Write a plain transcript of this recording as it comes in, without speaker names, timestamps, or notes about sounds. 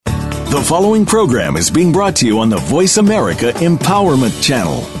The following program is being brought to you on the Voice America Empowerment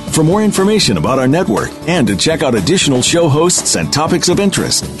Channel. For more information about our network and to check out additional show hosts and topics of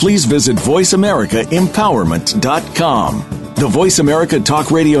interest, please visit voiceamericaempowerment.com. The Voice America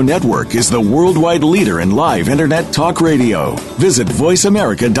Talk Radio Network is the worldwide leader in live Internet talk radio. Visit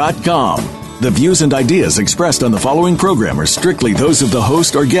voiceamerica.com. The views and ideas expressed on the following program are strictly those of the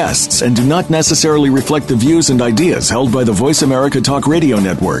host or guests and do not necessarily reflect the views and ideas held by the Voice America Talk Radio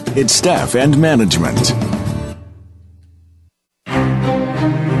Network, its staff, and management.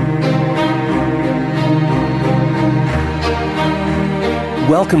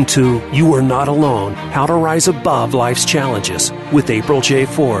 Welcome to You Are Not Alone, How to Rise Above Life's Challenges with April J.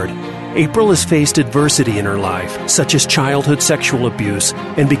 Ford. April has faced adversity in her life, such as childhood sexual abuse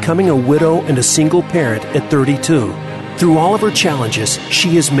and becoming a widow and a single parent at 32. Through all of her challenges, she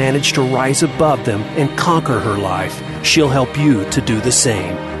has managed to rise above them and conquer her life. She'll help you to do the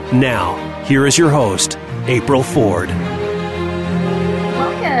same. Now, here is your host, April Ford.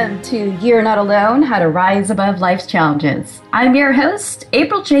 Welcome to You're Not Alone, How to Rise Above Life's Challenges. I'm your host,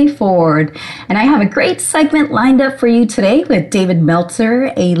 April J. Ford, and I have a great segment lined up for you today with David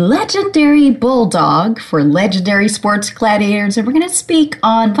Meltzer, a legendary Bulldog for legendary sports gladiators, and we're going to speak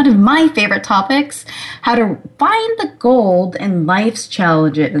on one of my favorite topics, how to find the gold in life's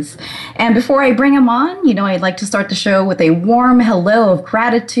challenges. And before I bring him on, I'd like to start the show with a warm hello of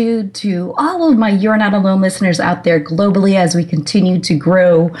gratitude to all of my You're Not Alone listeners out there globally as we continue to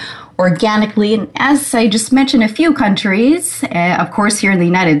grow organically. And as I just mentioned, a few countries, of course, here in the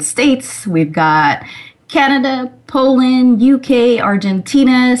United States, we've got Canada, Poland, UK,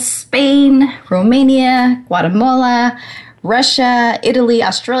 Argentina, Spain, Romania, Guatemala, Russia, Italy,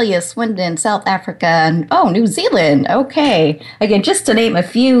 Australia, Sweden, South Africa, and New Zealand. Okay. Again, just to name a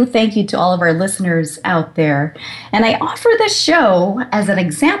few, thank you to all of our listeners out there. And I offer this show as an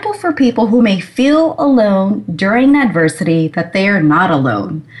example for people who may feel alone during adversity, that they are not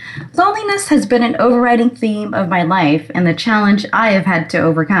alone. Loneliness has been an overriding theme of my life and the challenge I have had to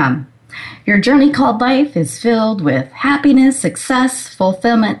overcome. Your journey called life is filled with happiness, success,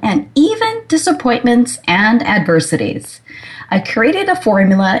 fulfillment, and even disappointments and adversities. I created a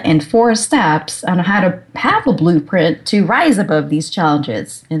formula and 4 steps on how to have a blueprint to rise above these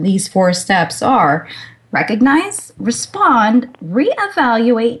challenges. And these 4 steps are recognize, respond,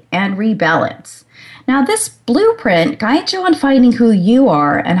 reevaluate, and rebalance. Now, this blueprint guides you on finding who you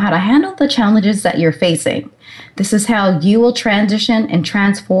are and how to handle the challenges that you're facing. This is how you will transition and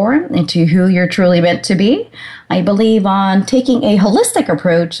transform into who you're truly meant to be. I believe on taking a holistic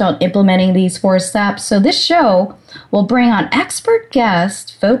approach on implementing these 4 steps, so this show will bring on expert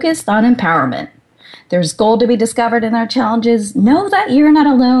guests focused on empowerment. There's gold to be discovered in our challenges. Know that you're not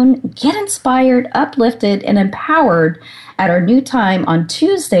alone. Get inspired, uplifted, and empowered at our new time on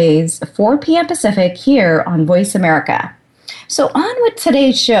Tuesdays, 4 p.m. Pacific, here on Voice America. So on with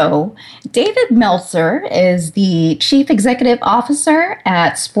today's show, David Meltzer is the Chief Executive Officer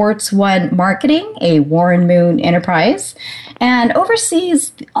at Sports One Marketing, a Warren Moon enterprise, and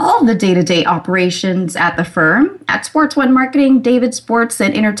oversees all the day-to-day operations at the firm. At Sports One Marketing, David's sports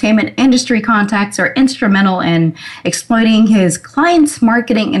and entertainment industry contacts are instrumental in exploiting his clients'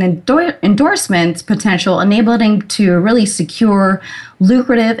 marketing and endorsements potential, enabling him to really secure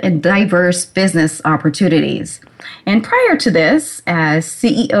lucrative and diverse business opportunities. And prior to this, as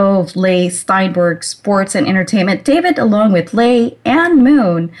CEO of Leigh Steinberg Sports and Entertainment, David, along with Leigh and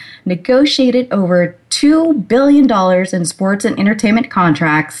Moon, negotiated over $2 billion in sports and entertainment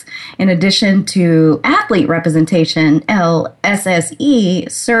contracts. In addition to athlete representation,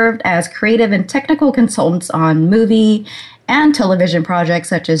 LSSE served as creative and technical consultants on movie and television projects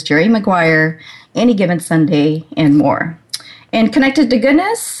such as Jerry Maguire, Any Given Sunday, and more. And connected to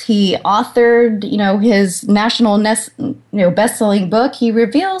goodness, he authored, his national, best-selling book. He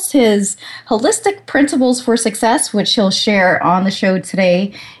reveals his holistic principles for success, which he'll share on the show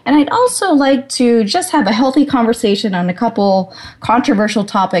today. And I'd also like to just have a healthy conversation on a couple controversial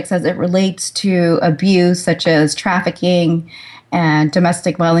topics as it relates to abuse, such as trafficking and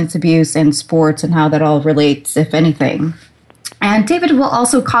domestic violence abuse in sports, and how that all relates, if anything. And David will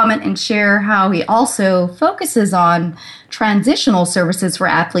also comment and share how he also focuses on transitional services for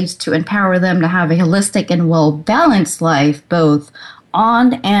athletes to empower them to have a holistic and well-balanced life, both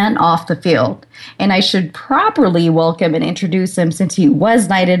on and off the field. And I should properly welcome and introduce him, since he was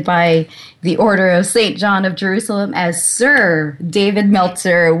knighted by the Order of St. John of Jerusalem, as Sir David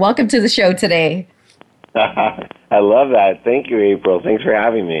Meltzer. Welcome to the show today. I love that. Thank you, April. Thanks for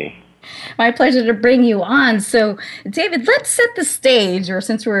having me. My pleasure to bring you on. So, David, let's set the stage, or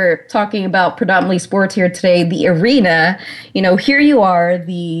since we're talking about predominantly sports here today, the arena. Here you are,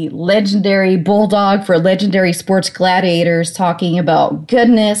 the legendary Bulldog for legendary sports gladiators, talking about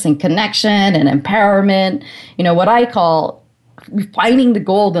goodness and connection and empowerment. What I call finding the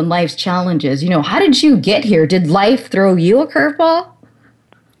gold in life's challenges. How did you get here? Did life throw you a curveball?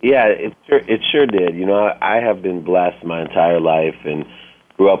 Yeah, it sure did. I have been blessed my entire life and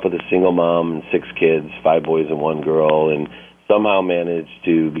grew up with a single mom and 6 kids, 5 boys and 1 girl, and somehow managed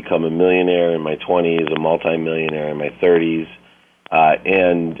to become a millionaire in my 20s, a multimillionaire in my 30s.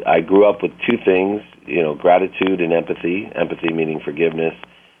 And I grew up with 2 things, gratitude and empathy. Empathy meaning forgiveness,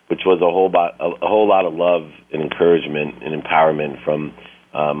 which was a whole lot of love and encouragement and empowerment from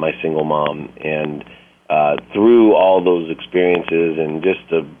my single mom. And through all those experiences and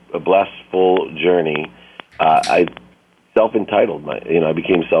just a blissful journey, I self-entitled. I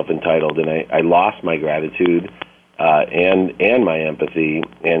became self-entitled, and I lost my gratitude and my empathy.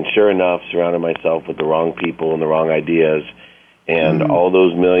 And sure enough, surrounded myself with the wrong people and the wrong ideas, and all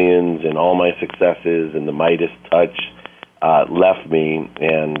those millions and all my successes and the Midas touch left me,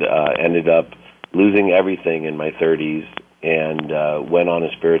 and ended up losing everything in my 30s, and went on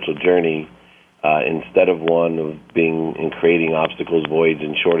a spiritual journey. Instead of one of being and creating obstacles, voids,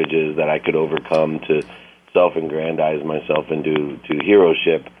 and shortages that I could overcome to self-aggrandize myself into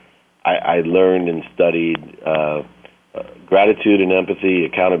heroship, I learned and studied gratitude and empathy,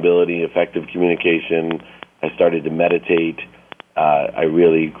 accountability, effective communication. I started to meditate. I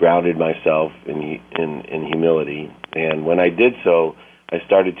really grounded myself in humility. And when I did so, I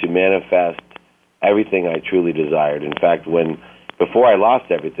started to manifest everything I truly desired. In fact, before I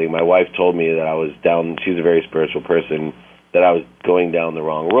lost everything, my wife told me that I was down, she's a very spiritual person, that I was going down the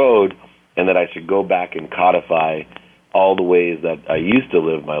wrong road, and that I should go back and codify all the ways that I used to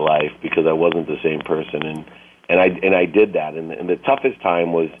live my life because I wasn't the same person. And I did that. And the toughest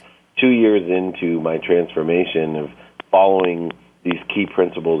time was 2 years into my transformation of following these key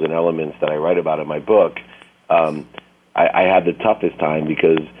principles and elements that I write about in my book. I had the toughest time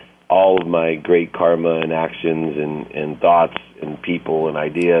because all of my great karma and actions and thoughts and people and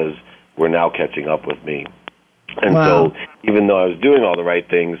ideas were now catching up with me. And so even though I was doing all the right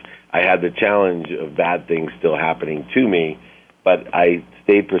things, I had the challenge of bad things still happening to me, but I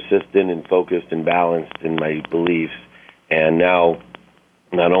stayed persistent and focused and balanced in my beliefs. And now,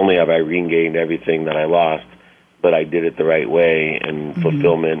 not only have I regained everything that I lost, but I did it the right way, and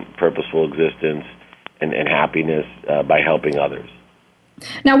fulfillment, purposeful existence, and happiness by helping others.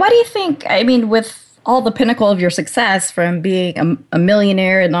 Now, what do you think, with all the pinnacle of your success from being a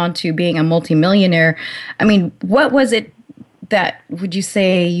millionaire and on to being a multimillionaire, what was it that would you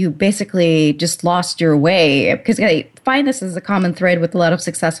say you basically just lost your way? Because I find this is a common thread with a lot of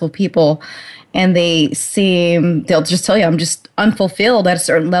successful people, and they'll just tell you, I'm just unfulfilled at a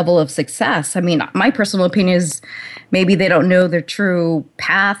certain level of success. My personal opinion is maybe they don't know their true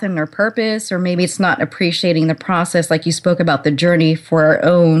path and their purpose, or maybe it's not appreciating the process, like you spoke about the journey for our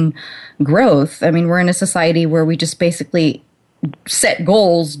own growth. We're in a society where we just basically set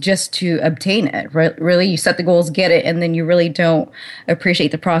goals just to obtain it. Really, you set the goals, get it, and then you really don't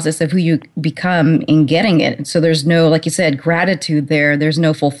appreciate the process of who you become in getting it. So there's no, like you said, gratitude there. There's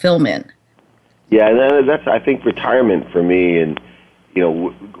no fulfillment. Yeah, and that's, I think, retirement for me. And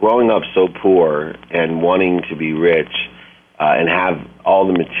growing up so poor and wanting to be rich and have all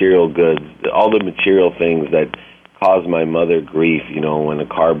the material goods, all the material things that caused my mother grief, when a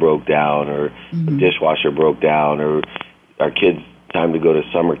car broke down or the dishwasher broke down, or our kids time to go to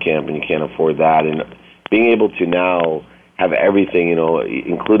summer camp and you can't afford that. And being able to now have everything,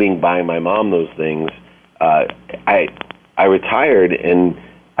 including buying my mom those things, I retired, and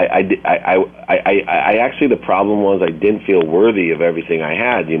I actually, the problem was I didn't feel worthy of everything I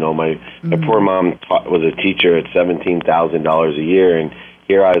had. My poor mom was a teacher at $17,000 a year, and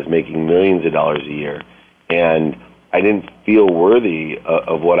here I was making millions of dollars a year. And I didn't feel worthy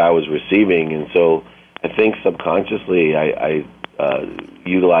of what I was receiving. And so I think subconsciously I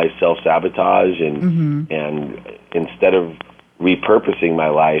utilized self-sabotage, and instead of repurposing my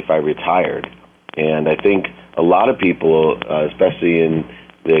life, I retired. And I think a lot of people, especially in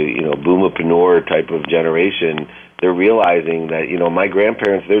the boomerpreneur type of generation, they're realizing that my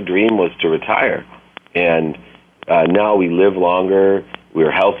grandparents, their dream was to retire, and now we live longer,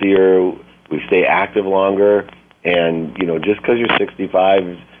 we're healthier, we stay active longer, and just because you're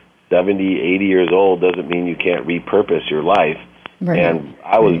 65, 70, 80 years old doesn't mean you can't repurpose your life. Right. And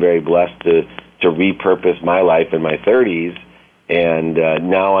I was very blessed to repurpose my life in my 30s, and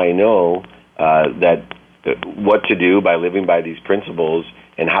now I know that what to do by living by these principles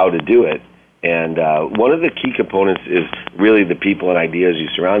and how to do it. And one of the key components is really the people and ideas you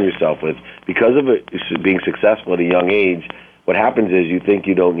surround yourself with. Because of it being successful at a young age, what happens is you think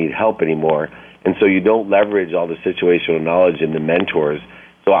you don't need help anymore, and so you don't leverage all the situational knowledge and the mentors.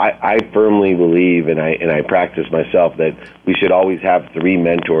 So I firmly believe, and I practice myself, that we should always have 3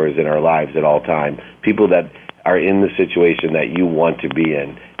 mentors in our lives at all time, people that are in the situation that you want to be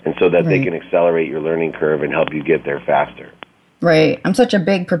in, and so that they can accelerate your learning curve and help you get there faster. Right. I'm such a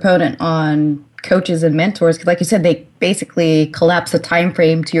big proponent on coaches and mentors because, like you said, they basically collapse the time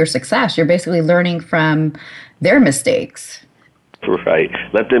frame to your success. You're basically learning from their mistakes. Right.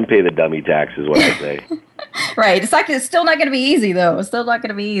 Let them pay the dummy tax is what I say. Right. It's still not going to be easy, though. It's still not going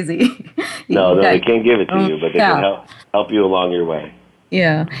to be easy. No, they can't give it to you, but they can help you along your way.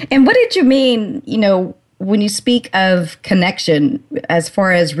 Yeah. And what did you mean, when you speak of connection, as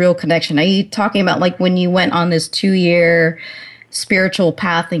far as real connection? Are you talking about like when you went on this 2-year spiritual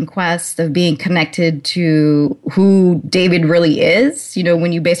path and quest of being connected to who David really is?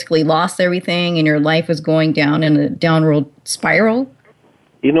 When you basically lost everything and your life was going down in a downward spiral?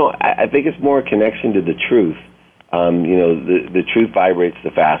 I think it's more a connection to the truth. The truth vibrates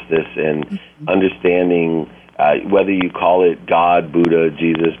the fastest, and understanding whether you call it God, Buddha,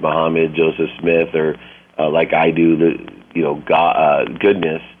 Jesus, Muhammad, Joseph Smith, or like I do, God,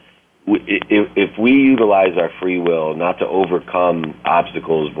 goodness. If we utilize our free will not to overcome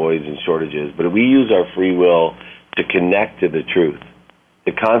obstacles, voids, and shortages, but if we use our free will to connect to the truth,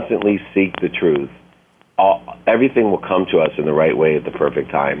 to constantly seek the truth, everything will come to us in the right way at the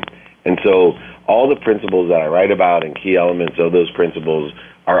perfect time. And so all the principles that I write about and key elements of those principles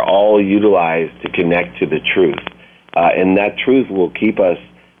are all utilized to connect to the truth. And that truth will keep us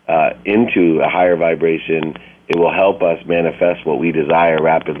into a higher vibration. It will help us manifest what we desire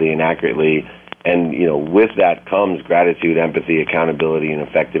rapidly and accurately. And, with that comes gratitude, empathy, accountability, and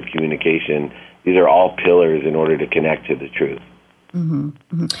effective communication. These are all pillars in order to connect to the truth. Mm-hmm.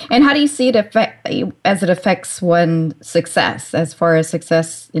 Mm-hmm. And how do you see it as it affects one's success, as far as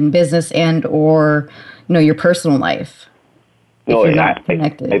success in business and or, your personal life? No,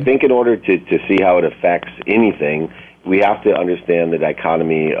 I think in order to see how it affects anything, we have to understand the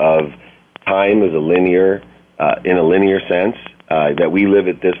dichotomy of time as in a linear sense, that we live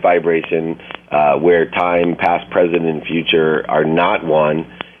at this vibration where time, past, present, and future are not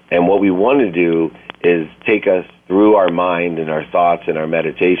one. And what we want to do is take us through our mind and our thoughts and our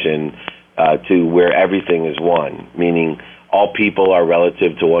meditation to where everything is one, meaning all people are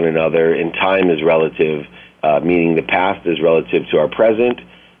relative to one another, and time is relative, meaning the past is relative to our present,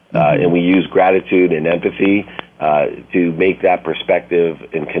 and we use gratitude and empathy to make that perspective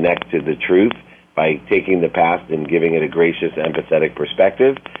and connect to the truth by taking the past and giving it a gracious, empathetic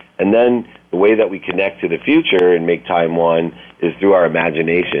perspective. And then the way that we connect to the future and make time one is through our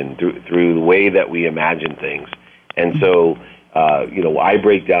imagination, through the way that we imagine things. And so, I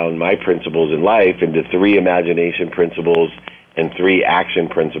break down my principles in life into 3 imagination principles and 3 action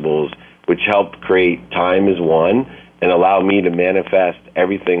principles, which help create time as one and allow me to manifest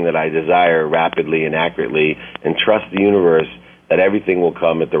everything that I desire rapidly and accurately, and trust the universe that everything will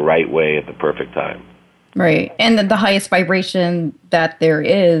come at the right way at the perfect time. Right. And the highest vibration that there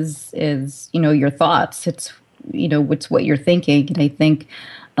is, your thoughts. It's, it's what you're thinking. And I think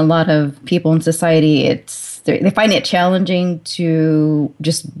a lot of people in society, they find it challenging to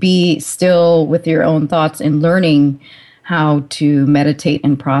just be still with your own thoughts and learning how to meditate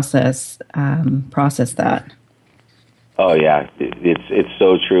and process that. Oh yeah, it's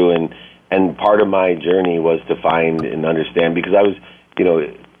so true, and part of my journey was to find and understand, because I was,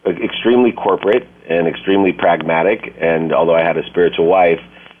 extremely corporate and extremely pragmatic, and although I had a spiritual wife,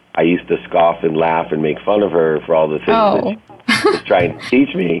 I used to scoff and laugh and make fun of her for all the things that she was trying to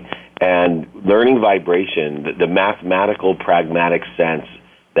teach me. And learning vibration, the mathematical, pragmatic sense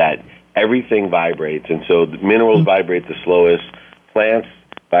that everything vibrates, and so the minerals vibrate the slowest, plants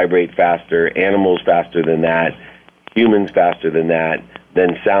vibrate faster, animals faster than that, humans faster than that,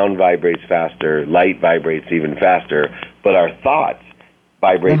 then sound vibrates faster, light vibrates even faster, but our thoughts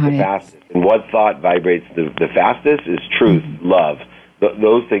vibrate the fastest. And what thought vibrates the fastest is truth, love.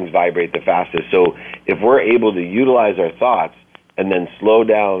 Those things vibrate the fastest. So if we're able to utilize our thoughts and then slow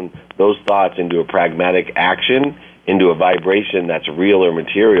down those thoughts into a pragmatic action, into a vibration that's real or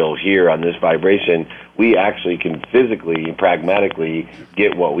material here on this vibration, we actually can physically and pragmatically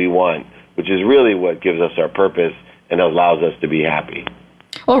get what we want, which is really what gives us our purpose and allows us to be happy.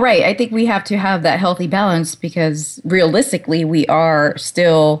 Well, right. I think we have to have that healthy balance, because realistically, we are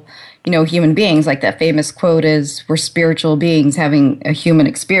still, human beings. Like that famous quote is, we're spiritual beings having a human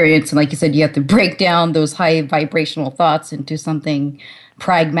experience. And like you said, you have to break down those high vibrational thoughts into something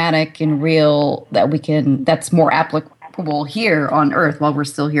pragmatic and real that's more applicable here on Earth while we're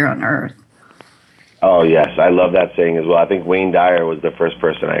still here on Earth. Oh, yes. I love that saying as well. I think Wayne Dyer was the first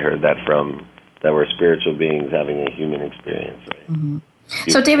person I heard that from, that we're spiritual beings having a human experience. Right? Mm-hmm.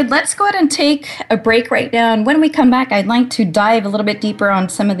 So, David, let's go ahead and take a break right now. And when we come back, I'd like to dive a little bit deeper on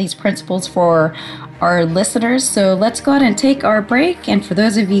some of these principles for our listeners. So let's go ahead and take our break. And for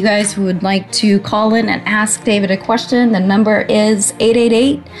those of you guys who would like to call in and ask David a question, the number is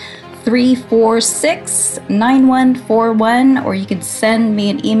 888-346-9141, or you can send me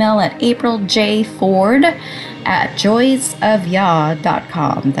an email at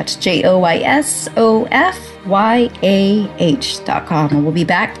apriljford@joysofyah.com. That's JOYSOFYAH.com. And we'll be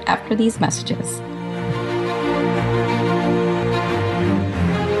back after these messages.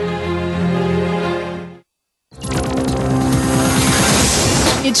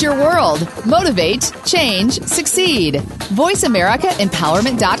 It's your world. Motivate, change, succeed.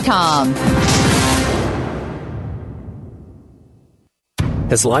 VoiceAmericaEmpowerment.com.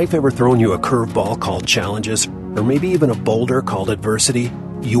 Has life ever thrown you a curveball called challenges, or maybe even a boulder called adversity?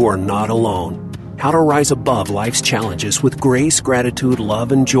 You are not alone. How to rise above life's challenges with grace, gratitude,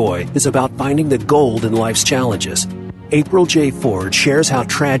 love, and joy is about finding the gold in life's challenges. April J. Ford shares how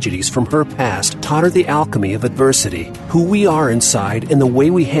tragedies from her past taught her the alchemy of adversity. Who we are inside and the way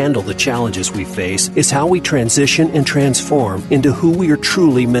we handle the challenges we face is how we transition and transform into who we are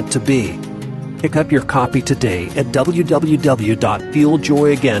truly meant to be. Pick up your copy today at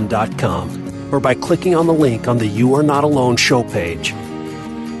www.feeljoyagain.com or by clicking on the link on the You Are Not Alone show page.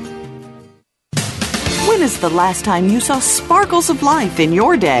 When is the last time you saw sparkles of life in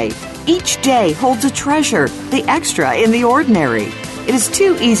your day? Each day holds a treasure, the extra in the ordinary. It is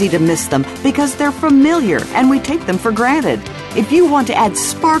too easy to miss them because they're familiar and we take them for granted. If you want to add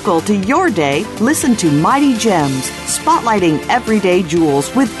sparkle to your day, listen to Mighty Gems, spotlighting everyday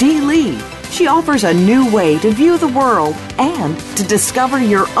jewels with Dee Leigh. She offers a new way to view the world and to discover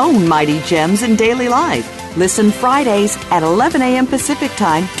your own mighty gems in daily life. Listen Fridays at 11 a.m. Pacific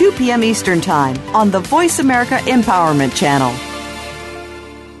Time, 2 p.m. Eastern Time on the Voice America Empowerment Channel.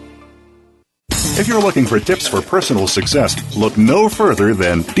 If you're looking for tips for personal success, look no further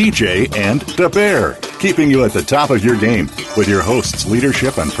than DJ and the Bear, keeping you at the top of your game with your hosts,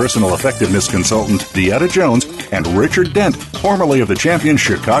 leadership and personal effectiveness consultant Deetta Jones and Richard Dent, formerly of the champion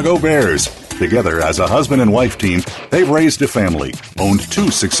Chicago Bears. Together as a husband and wife team, they've raised a family, owned 2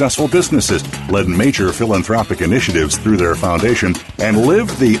 successful businesses, led major philanthropic initiatives through their foundation, and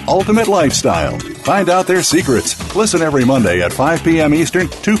lived the ultimate lifestyle. Find out their secrets. Listen every Monday at 5 p.m. Eastern,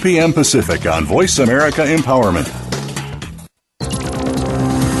 2 p.m. Pacific on Voice America Empowerment.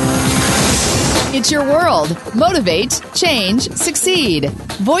 It's your world. Motivate, change, succeed.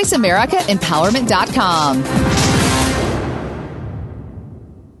 VoiceAmericaEmpowerment.com.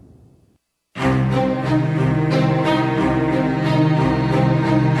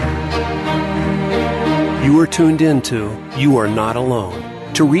 You are tuned into You Are Not Alone.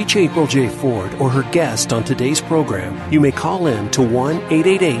 To reach April J. Ford or her guest on today's program, you may call in to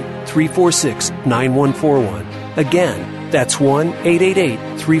 1-888-346-9141. Again, that's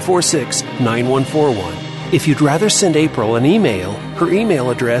 1-888-346-9141. If you'd rather send April an email, her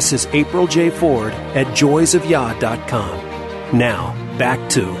email address is apriljford@joysofyah.com. Now, back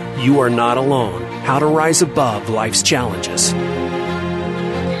to You Are Not Alone, how to rise above life's challenges.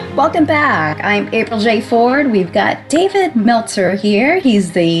 Welcome back. I'm April J. Ford. We've got David Meltzer here.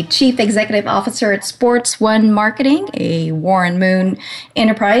 He's the Chief Executive Officer at Sports One Marketing, a Warren Moon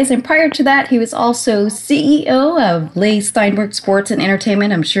enterprise. And prior to that, he was also CEO of Leigh Steinberg Sports and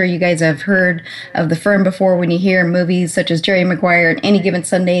Entertainment. I'm sure you guys have heard of the firm before when you hear movies such as Jerry Maguire and Any Given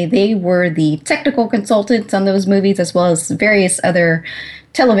Sunday. They were the technical consultants on those movies as well as various other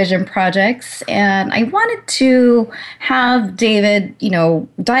television projects. And I wanted to have David,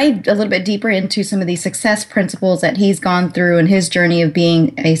 dive a little bit deeper into some of the success principles that he's gone through in his journey of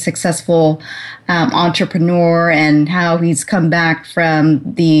being a successful entrepreneur and how he's come back from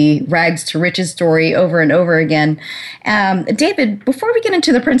the rags to riches story over and over again. David, before we get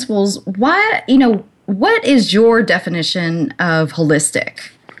into the principles, what is your definition of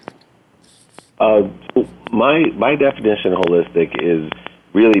holistic? My definition of holistic is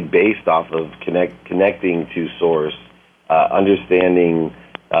really based off of connecting to source, understanding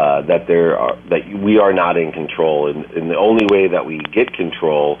that we are not in control, and the only way that we get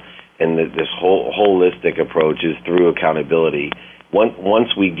control in this whole holistic approach is through accountability.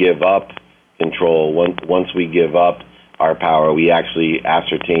 Once we give up control, once we give up our power, we actually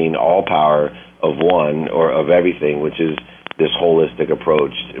ascertain all power of one or of everything, which is this holistic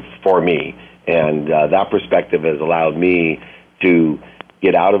approach for me. And that perspective has allowed me to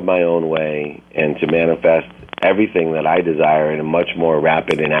get out of my own way and to manifest everything that I desire in a much more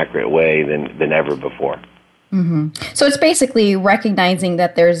rapid and accurate way than ever before. Mm-hmm. So it's basically recognizing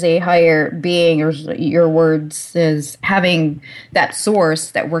that there's a higher being, or your words is having that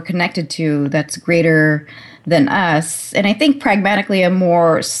source that we're connected to that's greater than us. And I think pragmatically, a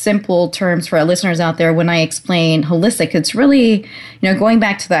more simple terms for our listeners out there, when I explain holistic, it's really, going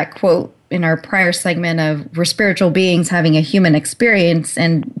back to that quote in our prior segment of we're spiritual beings having a human experience,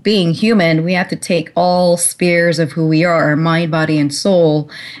 and being human, we have to take all spheres of who we are, mind, body, and soul,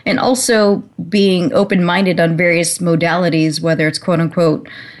 and also being open-minded on various modalities, whether it's quote unquote,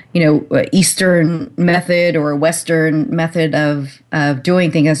 Eastern method or Western method of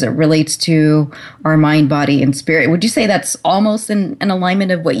doing things as it relates to our mind, body, and spirit. Would you say that's almost in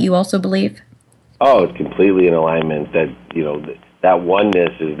alignment of what you also believe? Oh, it's completely in alignment that, that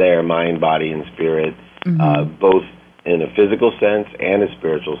oneness is there, mind, body, and spirit, both in a physical sense and a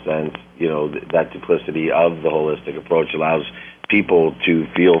spiritual sense. That duplicity of the holistic approach allows people to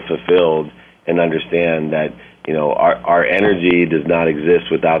feel fulfilled and understand that, our energy does not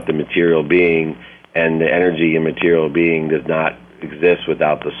exist without the material being, and the energy and material being does not exist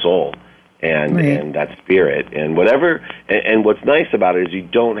without the soul and that spirit. And and what's nice about it is you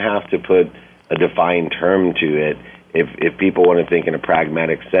don't have to put a defined term to it. If people want to think in a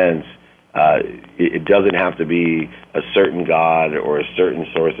pragmatic sense, it doesn't have to be a certain God or a certain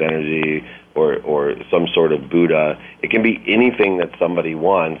source energy or some sort of Buddha. It can be anything that somebody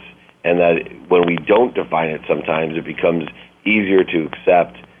wants, and that when we don't define it, sometimes it becomes easier to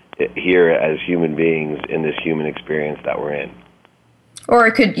accept here as human beings in this human experience that we're in. Or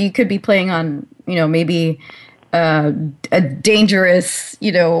you could be playing on, maybe a dangerous,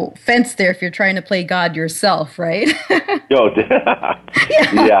 fence there if you're trying to play God yourself, right? Yeah.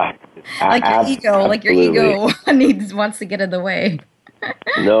 Like your ego wants to get in the way.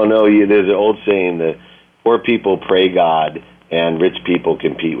 No, there's an old saying that poor people pray God and rich people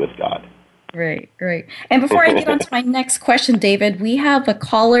compete with God. Right. And before I get on to my next question, David, we have a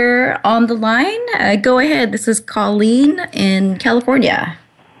caller on the line. Go ahead. This is Colleen in California.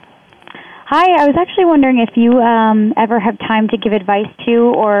 Hi, I was actually wondering if you ever have time to give advice to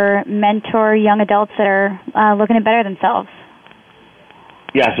or mentor young adults that are looking to better themselves.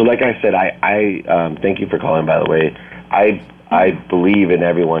 Yeah, so like I said, I thank you for calling, by the way. I believe in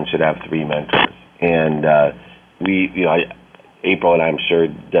everyone should have 3 mentors. And April, and I'm sure,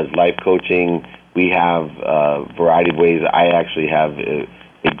 does life coaching. We have a variety of ways. I actually have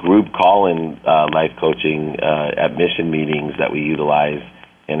a group call-in life coaching at mission meetings that we utilize,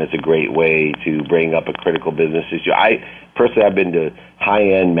 and it's a great way to bring up a critical business issue. I've been to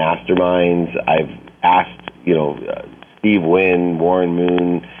high-end masterminds. I've asked, Steve Wynn, Warren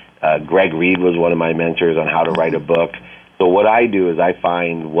Moon, Greg Reed was one of my mentors on how to write a book. So what I do is I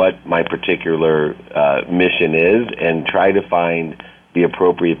find what my particular mission is and try to find the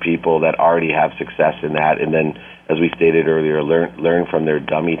appropriate people that already have success in that. And then, as we stated earlier, learn from their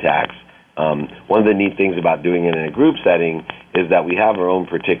dummy tax. One of the neat things about doing it in a group setting is that we have our own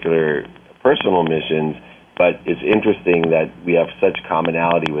particular personal missions, but it's interesting that we have such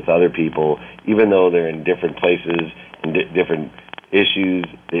commonality with other people, even though they're in different places and different issues.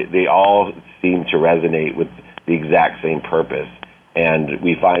 They all seem to resonate with the exact same purpose, and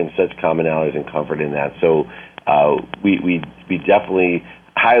we find such commonalities and comfort in that. So we definitely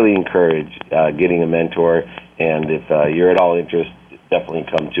highly encourage getting a mentor, and if you're at all interested, definitely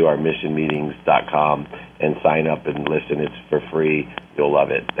come to our missionmeetings.com and sign up and listen. It's for free. You'll love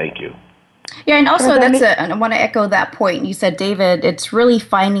it. Thank you. Yeah, and also I want to echo that point. You said, David, it's really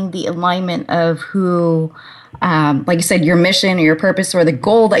finding the alignment of who, like you said, your mission or your purpose or the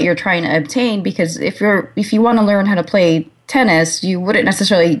goal that you're trying to obtain. Because if you want to learn how to play tennis, you wouldn't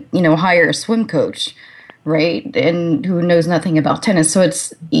necessarily, hire a swim coach, right? And who knows nothing about tennis. So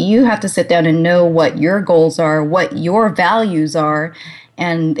you have to sit down and know what your goals are, what your values are,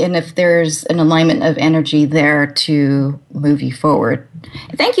 and if there's an alignment of energy there to move you forward.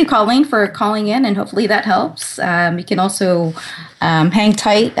 Thank you, Colleen, for calling in, and hopefully that helps. You can also hang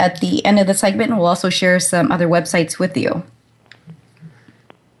tight at the end of the segment, and we'll also share some other websites with you.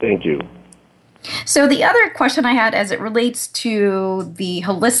 Thank you. So the other question I had as it relates to the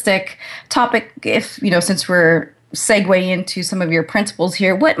holistic topic, since we're segue into some of your principles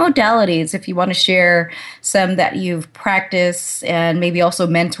here, what modalities, if you want to share some that you've practiced and maybe also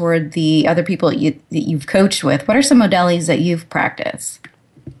mentored the other people that you've coached with, what are some modalities that you've practiced?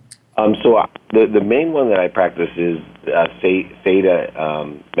 So the main one that I practice is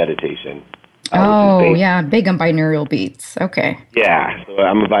theta meditation. Yeah, big on binaural beats. Okay. Yeah, so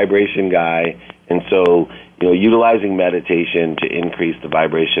I'm a vibration guy, and so utilizing meditation to increase the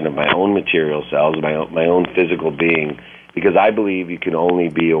vibration of my own material cells, my own physical being, because I believe you can only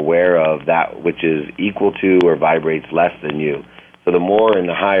be aware of that which is equal to or vibrates less than you. So the more and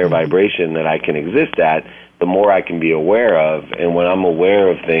the higher vibration that I can exist at, the more I can be aware of. And when I'm aware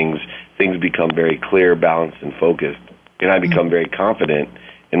of things become very clear, balanced, and focused. And I become very confident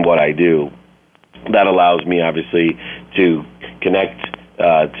in what I do. That allows me, obviously, to connect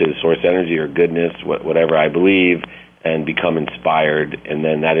to source energy or goodness, whatever I believe, and become inspired. And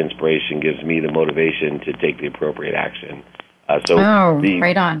then that inspiration gives me the motivation to take the appropriate action.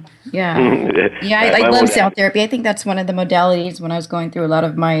 Right on. Yeah. Yeah, I love sound therapy. I think that's one of the modalities when I was going through a lot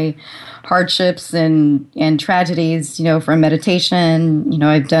of my hardships and tragedies, from meditation.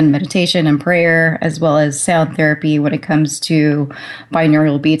 I've done meditation and prayer as well as sound therapy when it comes to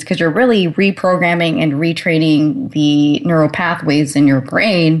binaural beats, because you're really reprogramming and retraining the neural pathways in your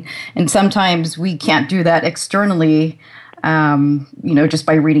brain. And sometimes we can't do that externally, just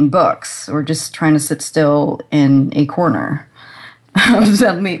by reading books or just trying to sit still in a corner.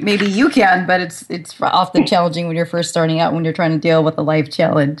 So maybe you can, but it's often challenging when you're first starting out, when you're trying to deal with a life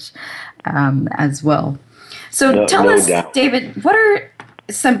challenge as well. So tell us, David, what are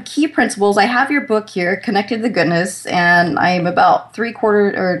some key principles? I have your book here, Connected to the Goodness, and I am about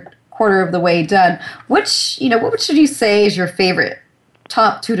quarter of the way done. What should you say is your favorite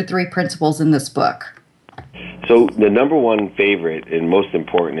top 2 to 3 principles in this book? So the number one favorite and most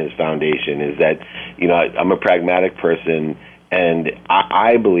important is foundation, is that, I'm a pragmatic person, and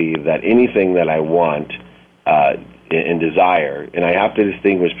I believe that anything that I want and desire, and I have to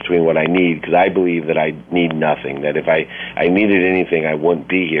distinguish between what I need, because I believe that I need nothing, that if I needed anything, I wouldn't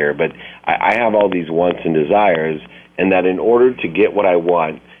be here. But I have all these wants and desires, and that in order to get what I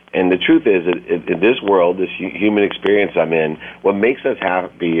want, and the truth is, in this world, this human experience I'm in, what makes us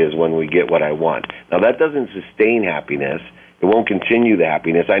happy is when we get what I want. Now, that doesn't sustain happiness. It won't continue the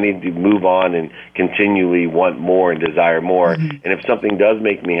happiness. I need to move on and continually want more and desire more. Mm-hmm. And if something does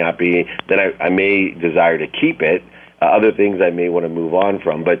make me happy, then I may desire to keep it. Other things I may want to move on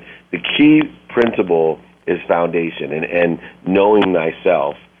from. But the key principle is foundation and knowing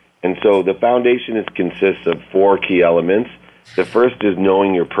thyself. And so the foundation consists of 4 key elements. The first is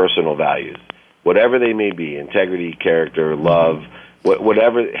knowing your personal values, whatever they may be: integrity, character, love,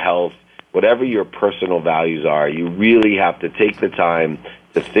 whatever, health, whatever your personal values are. You really have to take the time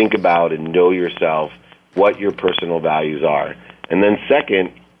to think about and know yourself, what your personal values are. And then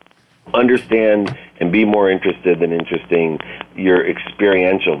second, understand and be more interested than interesting your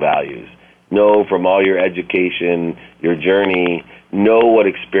experiential values. Know from all your education, your journey, know what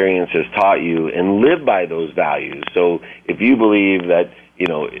experience has taught you and live by those values. So if you believe that,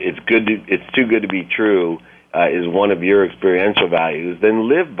 it's too good to be true, is one of your experiential values, then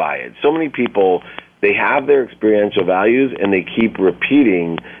live by it. So many people, they have their experiential values and they keep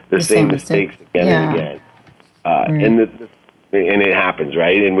repeating the same mistakes again and again. And it happens,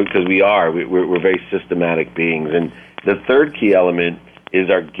 right? And because we're very systematic beings. And the third key element is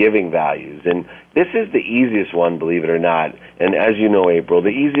our giving values. And this is the easiest one, believe it or not. And as you know, April, the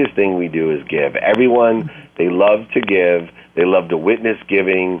easiest thing we do is give. Everyone, they love to give. They love to witness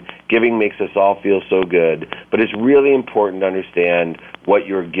giving. Giving makes us all feel so good. But it's really important to understand what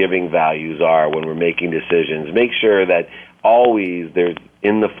your giving values are when we're making decisions. Make sure that always there's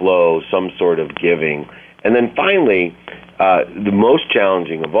in the flow some sort of giving. And then finally, the most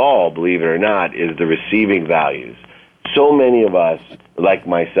challenging of all, believe it or not, is the receiving values. So many of us, like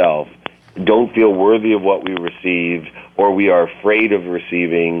myself, don't feel worthy of what we received, or we are afraid of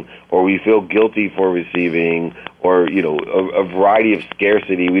receiving, or we feel guilty for receiving, or, a variety of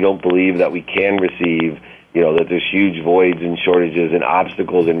scarcity. We don't believe that we can receive, that there's huge voids and shortages and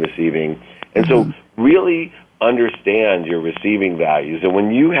obstacles in receiving. And so really understand your receiving values. And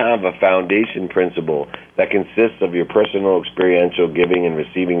when you have a foundation principle that consists of your personal, experiential, giving, and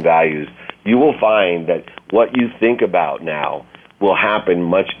receiving values, you will find that what you think about now will happen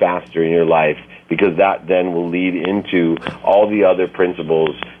much faster in your life, because that then will lead into all the other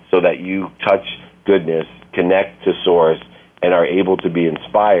principles so that you touch goodness, connect to source, and are able to be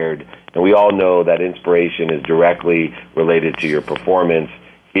inspired. And we all know that inspiration is directly related to your performance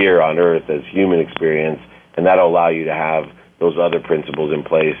here on Earth as human experience, and that'll allow you to have those other principles in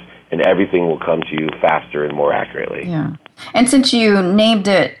place, and everything will come to you faster and more accurately. Yeah. And since you named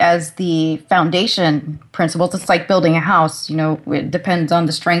it as the foundation principles, it's like building a house. It depends on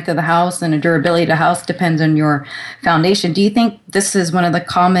the strength of the house, and the durability of the house depends on your foundation. Do you think this is one of the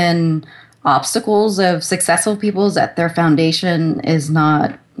common obstacles of successful people, is that their foundation is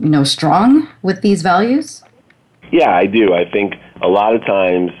not, strong with these values? Yeah, I do. I think a lot of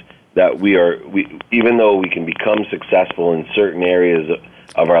times that even though we can become successful in certain areas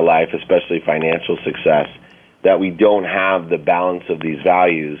of our life, especially financial success, that we don't have the balance of these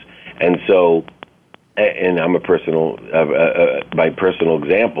values. And so, and I'm my personal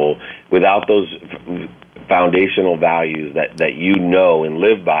example, without those foundational values that you know and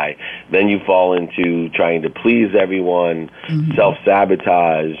live by, then you fall into trying to please everyone,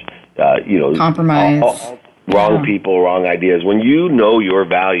 self-sabotage, compromise, wrong people, wrong ideas. When you know your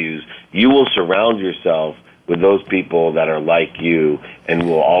values, you will surround yourself with those people that are like you, and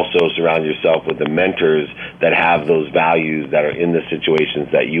will also surround yourself with the mentors that have those values, that are in the situations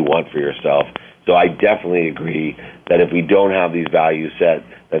that you want for yourself. So I definitely agree that if we don't have these values set,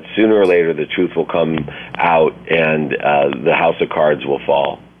 that sooner or later the truth will come out and the house of cards will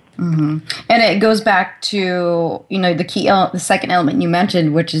fall. And it goes back to, the second element you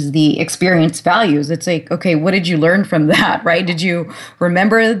mentioned, which is the experience values. It's like, okay, what did you learn from that, right? Did you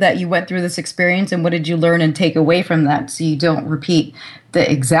remember that you went through this experience, and what did you learn and take away from that so you don't repeat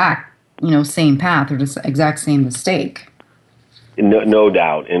the exact, same path or the exact same mistake? No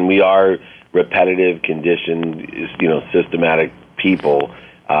doubt. And we are repetitive, conditioned, systematic people.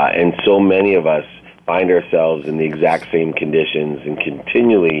 And so many of us find ourselves in the exact same conditions and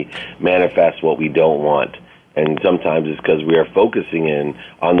continually manifest what we don't want. And sometimes it's because we are focusing in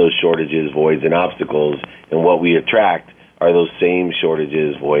on those shortages, voids, and obstacles, and what we attract are those same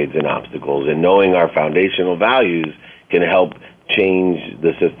shortages, voids, and obstacles. And knowing our foundational values can help change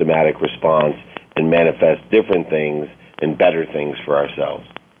the systematic response and manifest different things and better things for ourselves.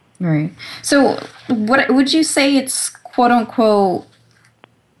 Right. So what would you say it's quote unquote,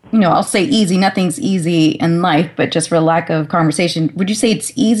 I'll say easy, nothing's easy in life, but just for lack of conversation, would you say it's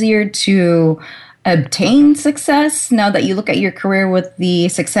easier to obtain success now that you look at your career with the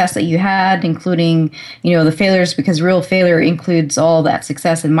success that you had, including, the failures, because real failure includes all that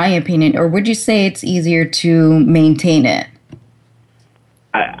success, in my opinion, or would you say it's easier to maintain it?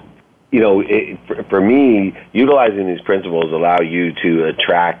 For me, utilizing these principles allow you to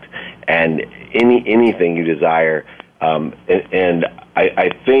attract and anything you desire. And I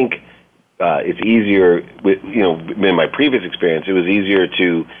think it's easier. In my previous experience, it was easier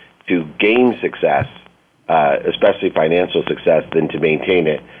to gain success, especially financial success, than to maintain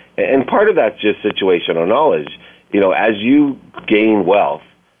it. And part of that's just situational knowledge. As you gain wealth,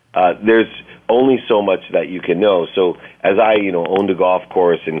 there's only so much that you can know. So as I, owned a golf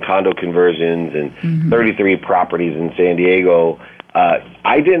course and condo conversions and 33 properties in San Diego,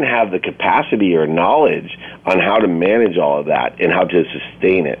 I didn't have the capacity or knowledge on how to manage all of that and how to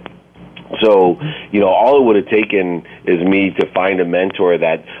sustain it. So, all it would have taken is me to find a mentor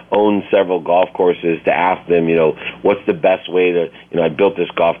that owns several golf courses, to ask them, what's the best way to, I built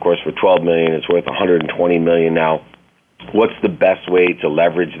this golf course for $12 million. It's worth $120 million now. What's the best way to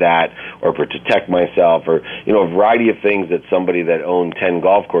leverage that or protect myself, or, a variety of things that somebody that owned 10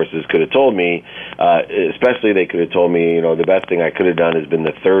 golf courses could have told me. Especially they could have told me, the best thing I could have done is been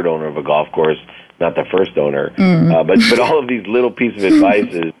the third owner of a golf course, not the first owner. But all of these little pieces of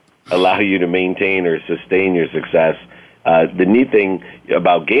advice allow you to maintain or sustain your success. The neat thing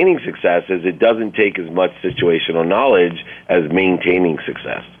about gaining success is it doesn't take as much situational knowledge as maintaining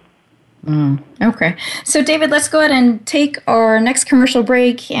success. Okay. So, David, let's go ahead and take our next commercial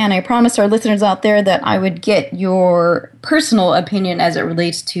break. And I promised our listeners out there that I would get your personal opinion as it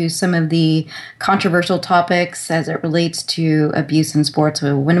relates to some of the controversial topics as it relates to abuse in sports.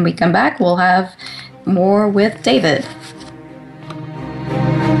 So when we come back, we'll have more with David.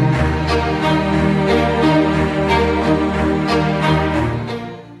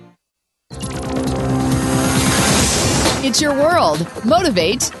 It's your world.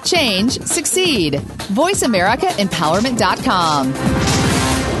 Motivate, change, succeed. VoiceAmericaEmpowerment.com.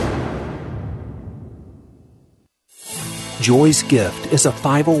 Joy's Gift is a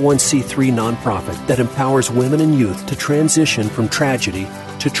 501c3 nonprofit that empowers women and youth to transition from tragedy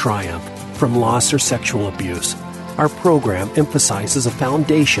to triumph, from loss or sexual abuse. Our program emphasizes a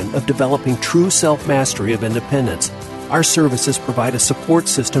foundation of developing true self-mastery of independence. Our services provide a support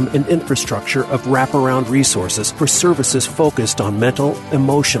system and infrastructure of wraparound resources for services focused on mental,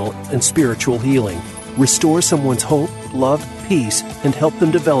 emotional, and spiritual healing. Restore someone's hope, love, peace, and help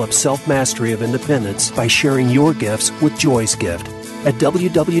them develop self-mastery of independence by sharing your gifts with Joy's Gift at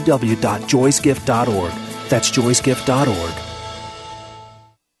www.joysgift.org. That's joysgift.org.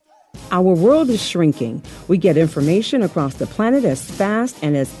 Our world is shrinking. We get information across the planet as fast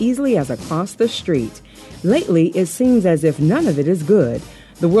and as easily as across the street. Lately, it seems as if none of it is good.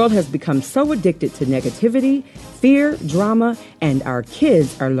 The world has become so addicted to negativity, fear, drama, and our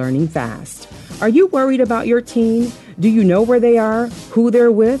kids are learning fast. Are you worried about your teen? Do you know where they are, who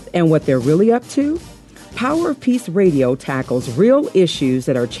they're with, and what they're really up to? Power of Peace Radio tackles real issues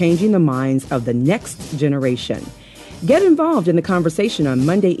that are changing the minds of the next generation. Get involved in the conversation on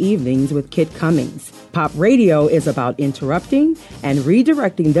Monday evenings with Kit Cummings. Pop radio is about interrupting and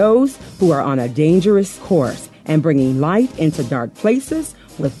redirecting those who are on a dangerous course and bringing light into dark places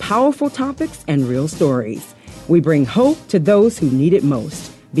with powerful topics and real stories. We bring hope to those who need it most,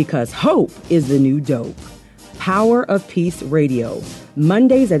 because hope is the new dope. Power of Peace Radio,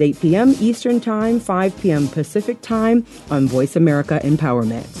 Mondays at 8 p.m. Eastern Time, 5 p.m. Pacific Time on Voice America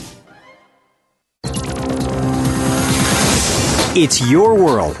Empowerment. It's your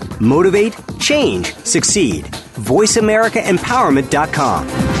world. Motivate, change, succeed. VoiceAmericaEmpowerment.com.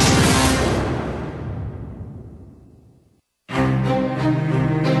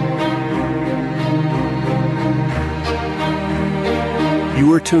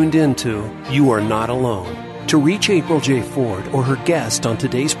 You are tuned into You Are Not Alone. To reach April J. Ford or her guest on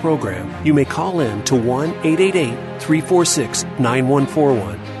today's program, you may call in to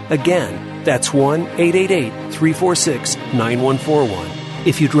 1-888-346-9141. Again, that's 1-888-346-9141.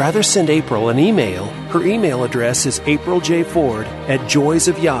 If you'd rather send April an email, her email address is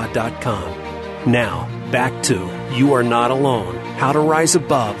apriljford@joysofyah.com. Now, back to You Are Not Alone, How to Rise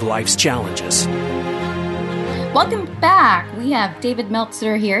Above Life's Challenges. Welcome back. We have David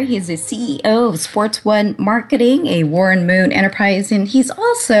Meltzer here. He's the CEO of Sports One Marketing, a Warren Moon enterprise, and he's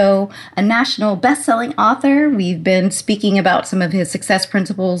also a national best-selling author. We've been speaking about some of his success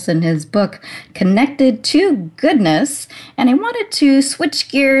principles in his book, Connected to Goodness, and I wanted to switch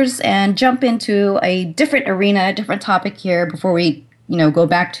gears and jump into a different arena, a different topic here before we, go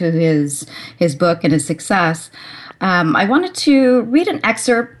back to his book and his success. I wanted to read an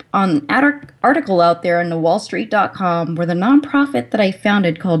excerpt on an article out there on the wallstreet.com where the nonprofit that I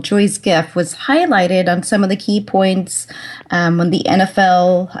founded called Joy's Gift was highlighted on some of the key points when the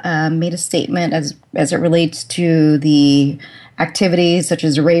NFL made a statement as it relates to the activities such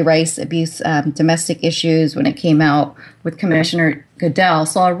as Ray Rice abuse, domestic issues when it came out with Commissioner Goodell.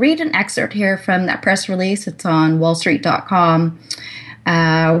 So I'll read an excerpt here from that press release. It's on wallstreet.com.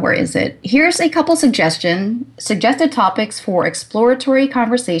 Where is it? Here's a couple suggested topics for exploratory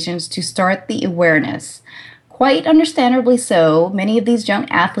conversations to start the awareness. Quite understandably so, many of these young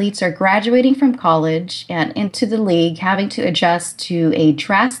athletes are graduating from college and into the league, having to adjust to a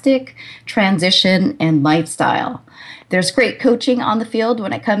drastic transition in lifestyle. There's great coaching on the field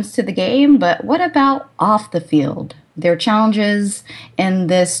when it comes to the game, but what about off the field? There are challenges in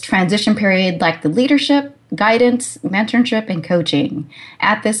this transition period like the leadership, guidance, mentorship, and coaching.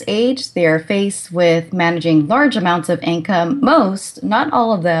 At this age, they are faced with managing large amounts of income. Most, not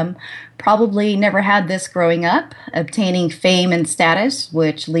all of them, probably never had this growing up, obtaining fame and status,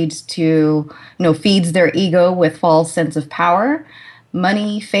 which leads to, feeds their ego with false sense of power.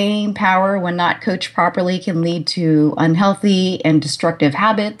 Money, fame, power, when not coached properly, can lead to unhealthy and destructive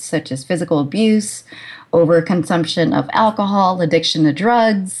habits such as physical abuse, overconsumption of alcohol, addiction to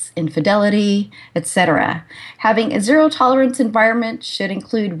drugs, infidelity, etc. Having a zero-tolerance environment should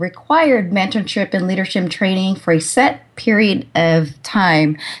include required mentorship and leadership training for a set period of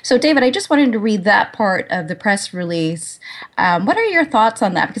time. So, David, I just wanted to read that part of the press release. What are your thoughts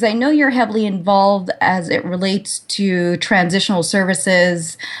on that? Because I know you're heavily involved as it relates to transitional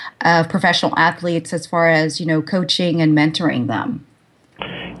services of professional athletes as far as, coaching and mentoring them.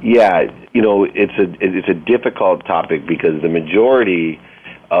 Yeah, it's a difficult topic because the majority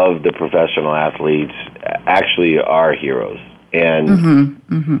of the professional athletes actually are heroes, and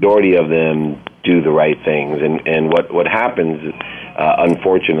majority of them do the right things. And what happens,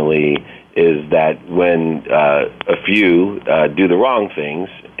 unfortunately, is that when a few do the wrong things,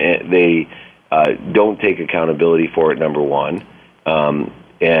 they don't take accountability for it, number one.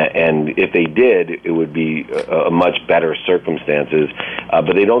 And if they did, it would be a much better circumstances.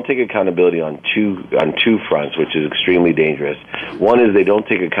 But they don't take accountability on two fronts, which is extremely dangerous. One is they don't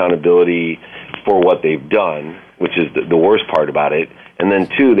take accountability for what they've done, which is the worst part about it. And then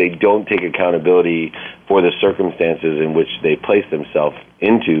two, they don't take accountability for the circumstances in which they place themselves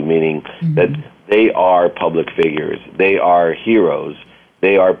into, meaning that they are public figures. They are heroes.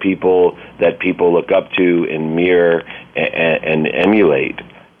 They are people that people look up to and mirror and emulate.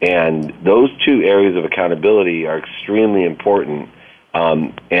 And those two areas of accountability are extremely important,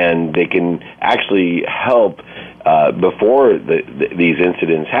 and they can actually help before these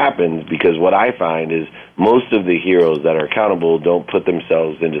incidents happen, because what I find is most of the heroes that are accountable don't put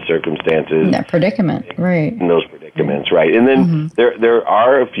themselves into circumstances. In that predicament, right. In those predicaments, right. And then there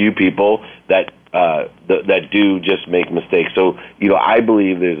are a few people that that do just make mistakes. So, I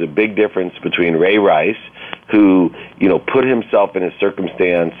believe there's a big difference between Ray Rice, who, put himself in a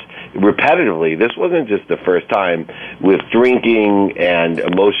circumstance repetitively. This wasn't just the first time with drinking and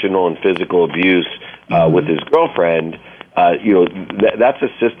emotional and physical abuse with his girlfriend. That's a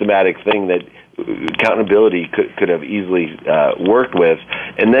systematic thing that accountability could have easily worked with.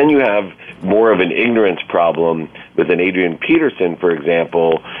 And then you have more of an ignorance problem with an Adrian Peterson, for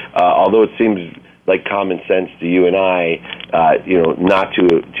example, although it seems like common sense to you and I, not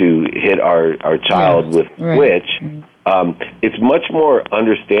to hit our child with Switch. It's much more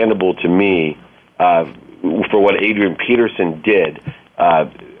understandable to me for what Adrian Peterson did.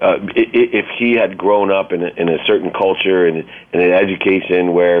 If he had grown up in a certain culture and in an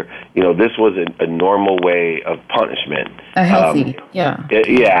education where this was a normal way of punishment, a healthy,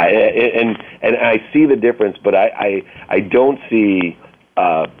 and I see the difference, but I don't see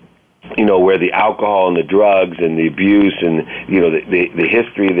where the alcohol and the drugs and the abuse and the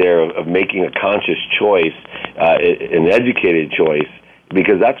history there of making a conscious choice, an educated choice,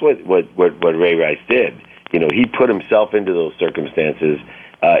 because that's what Ray Rice did. He put himself into those circumstances.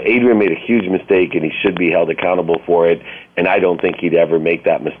 Adrian made a huge mistake, and he should be held accountable for it. And I don't think he'd ever make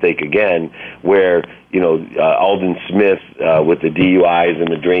that mistake again. Where Alden Smith with the DUIs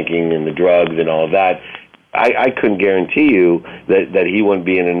and the drinking and the drugs and all of that, I couldn't guarantee you that he wouldn't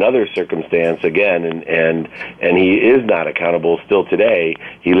be in another circumstance again, and he is not accountable still today.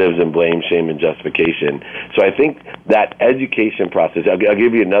 He lives in blame, shame, and justification. So I think that education process. I'll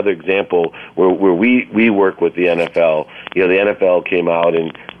give you another example where we work with the NFL. The NFL came out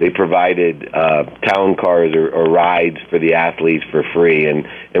and they provided town cars or rides for the athletes for free, and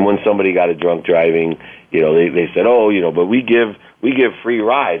when somebody got a drunk driving, they said, but we give free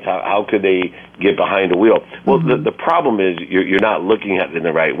rides. How could they get behind a wheel? Well, the problem is you're not looking at it in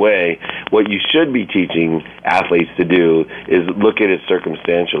the right way. What you should be teaching athletes to do is look at it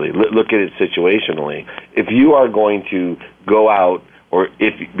circumstantially, look at it situationally. If you are going to go out, or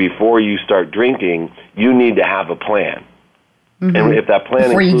if before you start drinking, you need to have a plan. And if that plan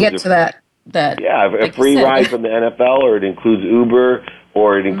before you get to that a free ride from the NFL, or it includes Uber,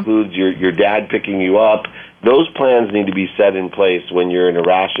 or it includes your dad picking you up. Those plans need to be set in place when you're in a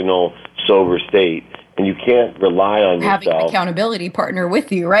rational, sober state, and you can't rely on having yourself. An accountability partner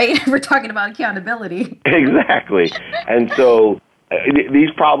with you, right? We're talking about accountability. Exactly. And so these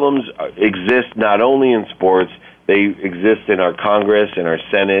problems exist not only in sports, they exist in our Congress, in our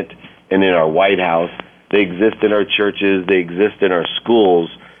Senate, and in our White House. They exist in our churches. They exist in our schools.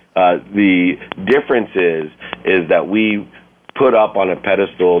 The difference is that we put up on a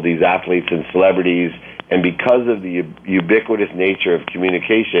pedestal these athletes and celebrities, and because of the ubiquitous nature of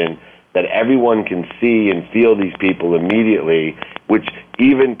communication, that everyone can see and feel these people immediately, which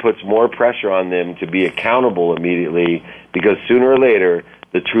even puts more pressure on them to be accountable immediately, because sooner or later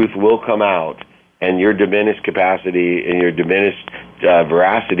the truth will come out, and your diminished capacity and your diminished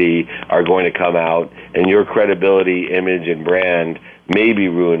veracity are going to come out, and your credibility, image, and brand may be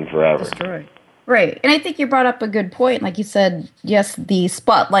ruined forever. Destroyed. Right. And I think you brought up a good point. Like you said, yes, the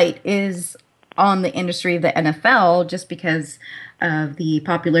spotlight is on the industry of the NFL just because of the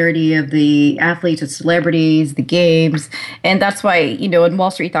popularity of the athletes and celebrities, the games. And that's why, in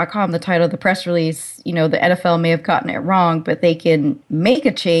wallstreet.com, the title of the press release, the NFL may have gotten it wrong, but they can make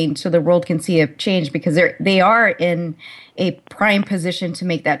a change so the world can see a change, because they are in a prime position to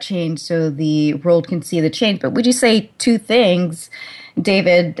make that change so the world can see the change. But would you say two things,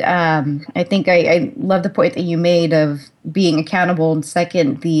 David? I think I love the point that you made of being accountable, and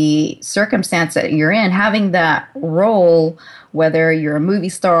second, the circumstance that you're in, having that role, whether you're a movie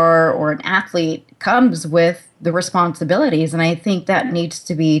star or an athlete, comes with the responsibilities. And I think that needs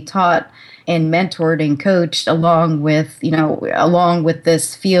to be taught and mentored and coached along with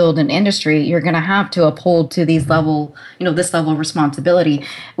this field and industry. You're going to have to uphold to this level of responsibility.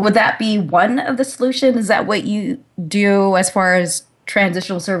 Would that be one of the solutions? Is that what you do as far as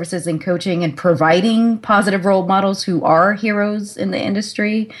transitional services and coaching and providing positive role models who are heroes in the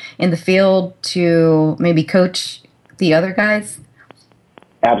industry, in the field, to maybe coach the other guys?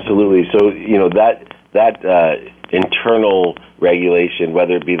 Absolutely. So, that internal regulation,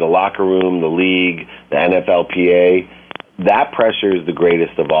 whether it be the locker room, the league, the NFLPA, that pressure is the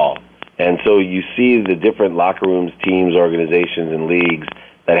greatest of all. And so you see the different locker rooms, teams, organizations, and leagues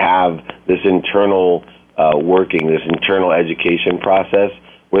that have this internal working, this internal education process,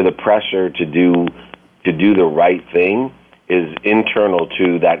 where the pressure to do the right thing is internal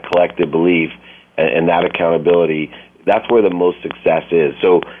to that collective belief and that accountability. That's where the most success is.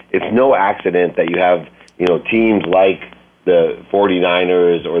 So it's no accident that you have teams like the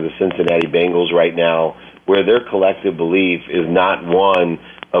 49ers or the Cincinnati Bengals right now, where their collective belief is not one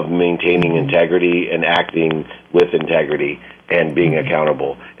of maintaining integrity and acting with integrity and being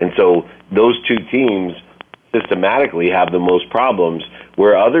accountable. And so those two teams systematically have the most problems,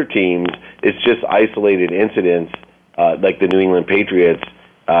 where other teams, it's just isolated incidents, like the New England Patriots,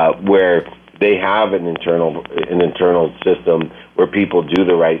 where they have an internal system where people do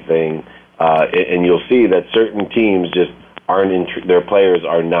the right thing, and you'll see that certain teams just aren't their players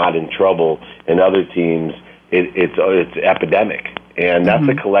are not in trouble, and other teams it's epidemic, and that's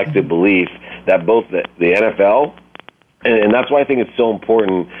a collective belief that both the NFL. And that's why I think it's so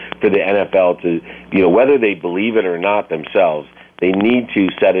important for the NFL to, whether they believe it or not themselves, they need to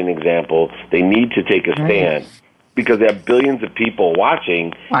set an example. They need to take a stand because they have billions of people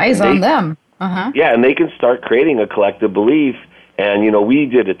watching. Eyes on them. Yeah, and they can start creating a collective belief. And, we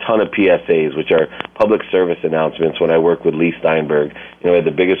did a ton of PSAs, which are public service announcements, when I worked with Leigh Steinberg,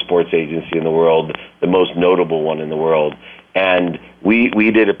 the biggest sports agency in the world, the most notable one in the world. And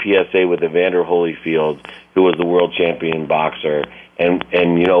we did a PSA with Evander Holyfield, who was the world champion boxer. And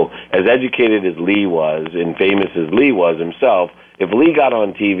as educated as Leigh was and famous as Leigh was himself, if Leigh got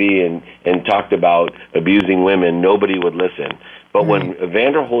on TV and talked about abusing women, nobody would listen. But when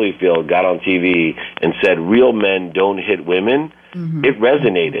Evander Holyfield got on TV and said real men don't hit women, it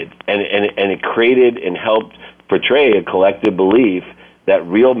resonated. And it created and helped portray a collective belief that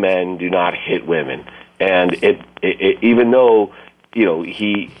real men do not hit women. And it even though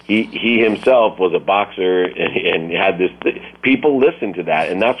he himself was a boxer and had this, people listened to that,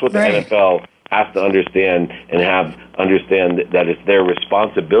 and that's what the NFL has to understand and understand that it's their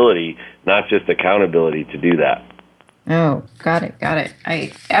responsibility, not just accountability, to do that. Oh, got it.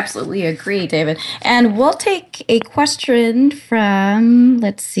 I absolutely agree, David. And we'll take a question from,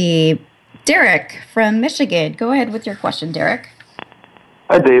 Derek from Michigan. Go ahead with your question, Derek.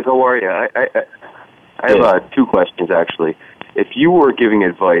 Hi, Dave. How are you? I have two questions, actually. If you were giving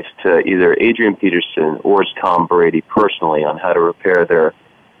advice to either Adrian Peterson or Tom Brady personally on how to repair their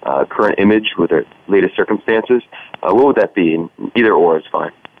current image with their latest circumstances, what would that be? Either or is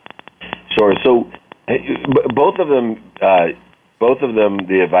fine. Sure. So both of them,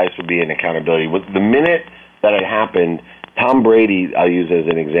 the advice would be an accountability. The minute that it happened, Tom Brady, I'll use as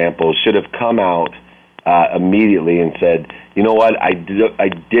an example, should have come out immediately and said, you know what, I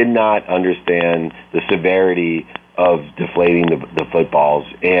did not understand the severity of deflating the footballs.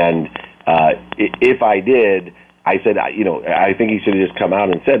 And if I did, I said, I think he should have just come out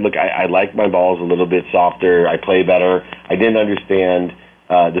and said, look, I like my balls a little bit softer. I play better. I didn't understand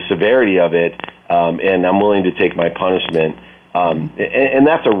the severity of it, and I'm willing to take my punishment. And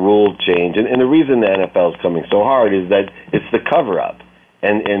that's a rule change. And the reason the NFL is coming so hard is that it's the cover-up.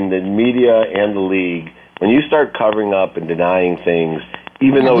 And the media and the league, when you start covering up and denying things,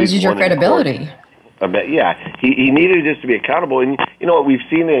 even though loses your credibility. He needed just to be accountable. And you know what? We've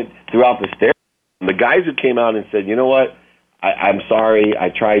seen it throughout the steroids. The guys who came out and said, you know what, I'm sorry, I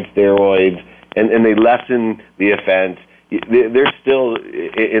tried steroids, and they lessen the offense, they're still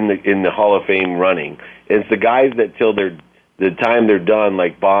in the Hall of Fame running. It's the guys that till the time they're done,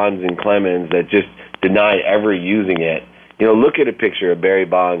 like Bonds and Clemens, that just deny ever using it. Look at a picture of Barry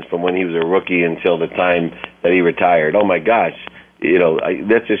Bonds from when he was a rookie until the time that he retired. Oh my gosh,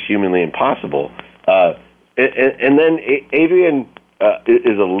 that's just humanly impossible. And then Adrian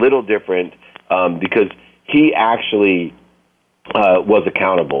is a little different because he actually was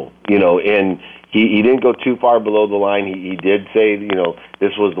accountable, and he didn't go too far below the line. He did say,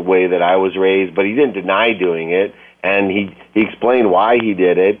 this was the way that I was raised, but he didn't deny doing it, and he explained why he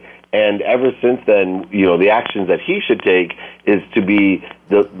did it. And ever since then, the actions that he should take is to be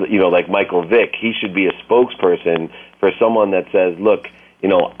like Michael Vick. He should be a spokesperson for someone that says, look,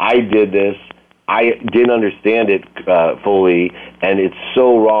 I did this. I didn't understand it fully, and it's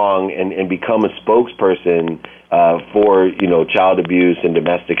so wrong, and become a spokesperson for, child abuse and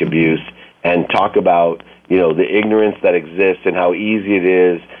domestic abuse, and talk about, the ignorance that exists and how easy it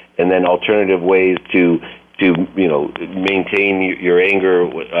is, and then alternative ways to maintain your anger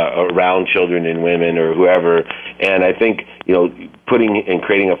around children and women or whoever. And I think, putting and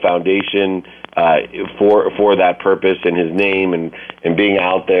creating a foundation for that purpose in his name and being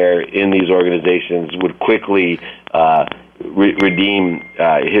out there in these organizations would quickly redeem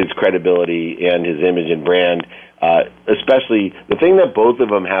his credibility and his image and brand. Especially the thing that both of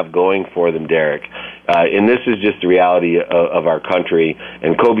them have going for them, Derek, and this is just the reality of our country.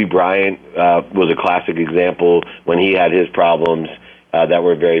 And Kobe Bryant was a classic example when he had his problems that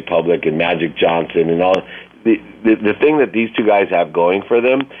were very public, and Magic Johnson and all. The thing that these two guys have going for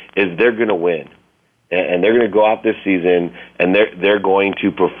them is they're going to win. and they're going to go out this season, and they're going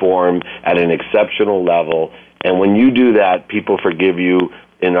to perform at an exceptional level. And when you do that, people forgive you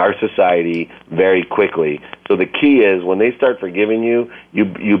in our society very quickly. So the key is when they start forgiving you,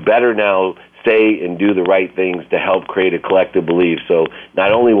 you better now say and do the right things to help create a collective belief. So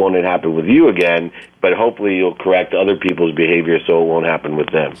not only won't it happen with you again, but hopefully you'll correct other people's behavior so it won't happen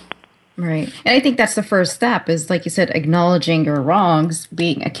with them. Right. And I think that's the first step is, like you said, acknowledging your wrongs,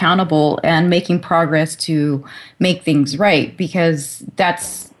 being accountable, and making progress to make things right, because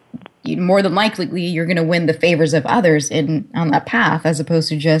that's more than likely you're going to win the favors of others on that path, as opposed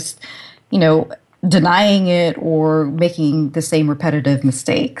to just, denying it or making the same repetitive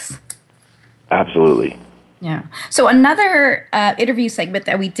mistakes. Absolutely. Yeah. So another interview segment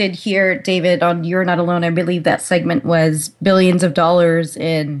that we did here, David, on You're Not Alone, I believe that segment was billions of dollars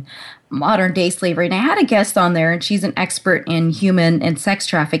in modern day slavery. And I had a guest on there, and she's an expert in human and sex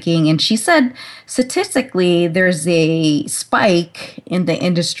trafficking. And she said statistically, there's a spike in the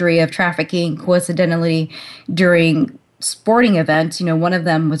industry of trafficking, coincidentally, during sporting events. One of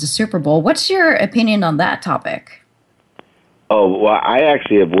them was a Super Bowl. What's your opinion on that topic? Oh, well, I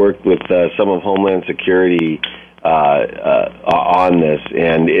actually have worked with some of Homeland Security on this,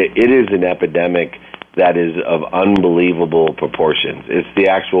 and it is an epidemic that is of unbelievable proportions. It's the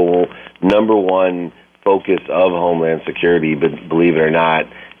actual number one focus of Homeland Security, but believe it or not,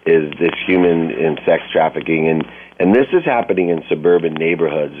 is this human and sex trafficking. And this is happening in suburban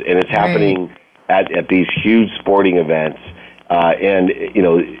neighborhoods, and it's happening at these huge sporting events.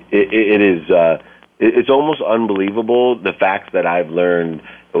 It's almost unbelievable, the facts that I've learned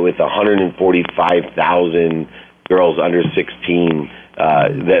with 145,000 girls under 16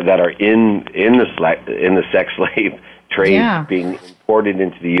 that are in the sex slave trade being imported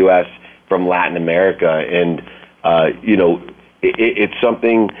into the U.S. from Latin America. And, it's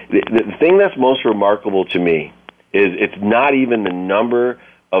something, the thing that's most remarkable to me is it's not even the number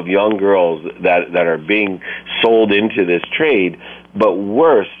of young girls that are being sold into this trade, but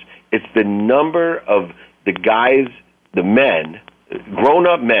worse, it's the number of the guys, the men,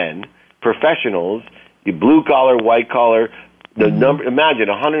 grown-up men, professionals, blue collar, white collar. The number, imagine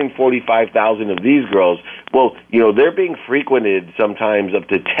 145,000 of these girls. Well, they're being frequented sometimes up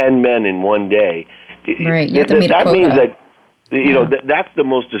to 10 men in one day. Right. You have to meet a quota. That means that that's the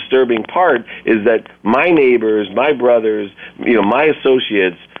most disturbing part, is that my neighbors, my brothers, my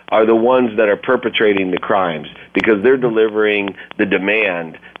associates are the ones that are perpetrating the crimes because they're delivering the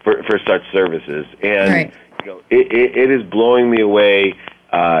demand for such services. And it is blowing me away.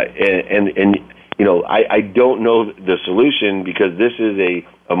 I don't know the solution, because this is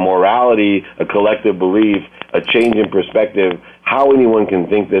a morality, a collective belief, a change in perspective. How anyone can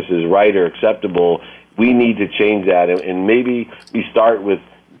think this is right or acceptable, we need to change that. And maybe we start with,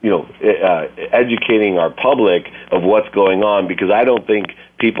 educating our public of what's going on, because I don't think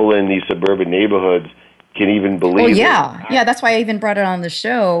people in these suburban neighborhoods can even believe it. Yeah, that's why I even brought it on the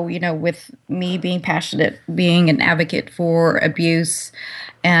show, with me being passionate, being an advocate for abuse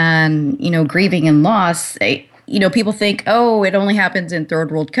and, grieving and loss. People think, it only happens in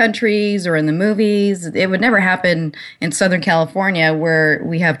third world countries or in the movies. It would never happen in Southern California, where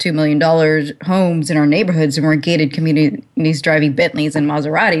we have $2 million homes in our neighborhoods and we're gated communities driving Bentleys and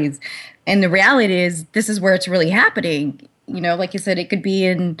Maseratis. And the reality is, this is where it's really happening. Like you said, it could be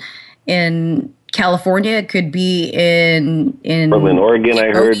in California, it could be in Portland, Oregon,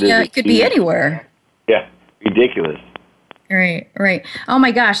 I heard. Yeah, it could be anywhere. Yeah, ridiculous. Right. Oh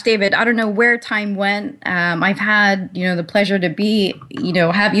my gosh, David, I don't know where time went. I've had, the pleasure to be,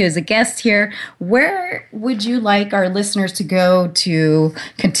 have you as a guest here. Where would you like our listeners to go to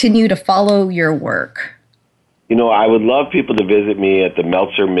continue to follow your work? I would love people to visit me at the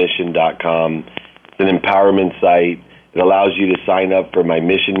meltzermission.com. It's an empowerment site. It allows you to sign up for my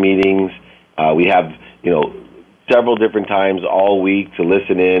mission meetings. We have, several different times all week to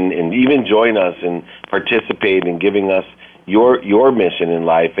listen in and even join us and participate in giving us your mission in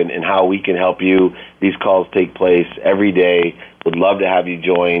life and how we can help you. These calls take place every day. Would love to have you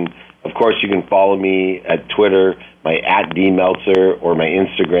join. Of course, you can follow me at Twitter, my @DMeltzer, or my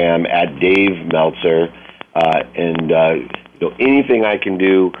Instagram @DaveMeltzer. Anything I can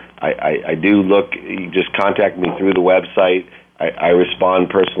do, I do look. You just contact me through the website. I respond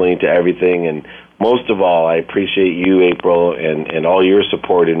personally to everything. And most of all, I appreciate you, April, and all your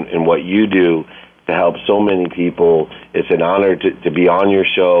support in what you do to help so many people. It's an honor to be on your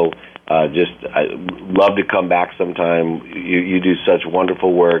show. I love to come back sometime. You do such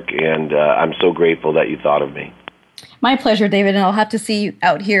wonderful work, and I'm so grateful that you thought of me. My pleasure, David, and I'll have to see you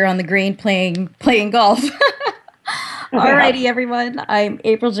out here on the green playing golf. Alrighty, everyone. I'm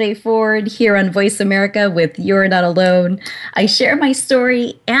April J. Ford here on Voice America with You're Not Alone. I share my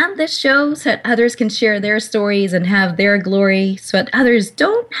story and this show so that others can share their stories and have their glory, so that others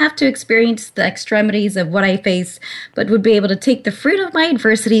don't have to experience the extremities of what I face, but would be able to take the fruit of my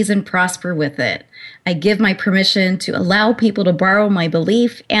adversities and prosper with it. I give my permission to allow people to borrow my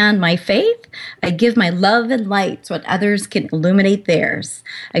belief and my faith. I give my love and light so that others can illuminate theirs.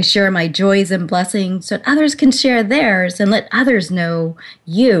 I share my joys and blessings so that others can share theirs and let others know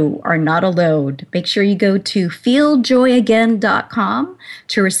you are not alone. Make sure you go to feeljoyagain.com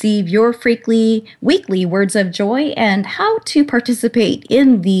to receive your weekly words of joy and how to participate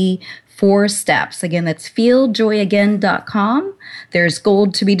in the 4 steps. Again, that's feeljoyagain.com. There's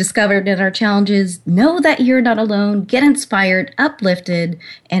gold to be discovered in our challenges. Know that you're not alone. Get inspired, uplifted,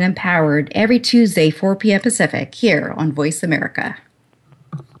 and empowered every Tuesday, 4 p.m. Pacific, here on Voice America.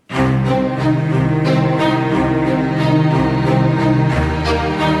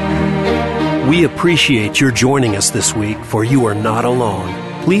 We appreciate your joining us this week for You Are Not Alone.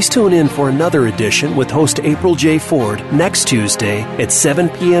 Please tune in for another edition with host April J. Ford next Tuesday at 7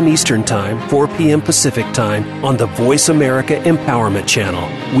 p.m. Eastern Time, 4 p.m. Pacific Time on the Voice America Empowerment Channel.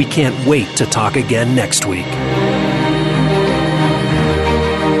 We can't wait to talk again next week.